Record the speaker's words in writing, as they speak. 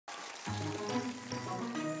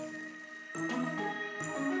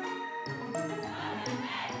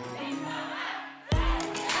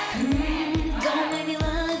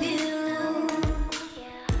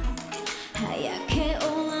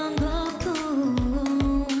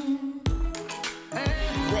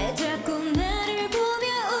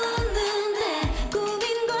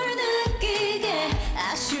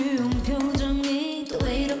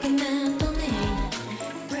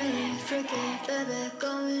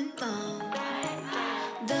going long.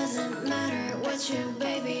 Doesn't matter what you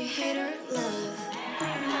baby hate or love.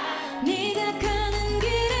 네가 가는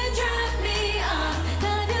길에 drop me off.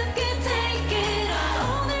 가볍게 take it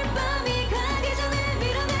off. 오늘 밤이 가기 전에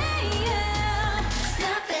밀어내. Yeah.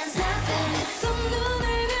 Snapping, snapping. 손 눈을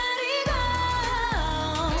가리고.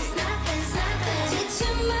 Snapping, snapping. 지친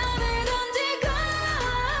맘을 던지고.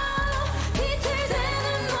 이틀 새는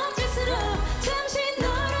몸짓으로 잠시 널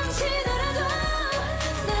훔치더라도.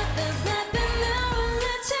 Snapping, snapping. Now I'll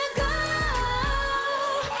let you go.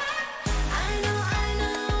 I know, I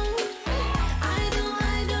know. I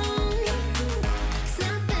don't.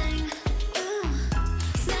 Snapping, ooh.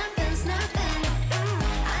 Snapping, snapping.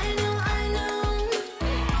 I know, I know.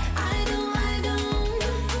 I don't.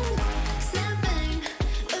 Snapping,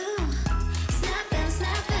 ooh. Snapping,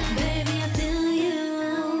 snapping. Baby, I feel you.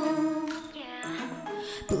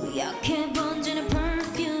 뿌옇게 번지는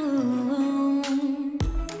perfume.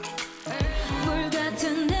 물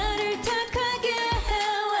같은 나를 탁하게 해.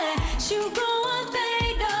 Let you go and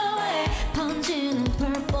fade away. 번지는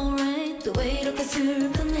purple rain. 또 왜 이렇게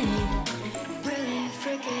슬프니? Really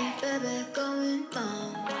freaky, baby, going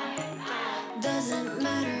long. Doesn't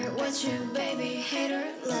matter what you baby hate or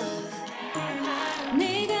love.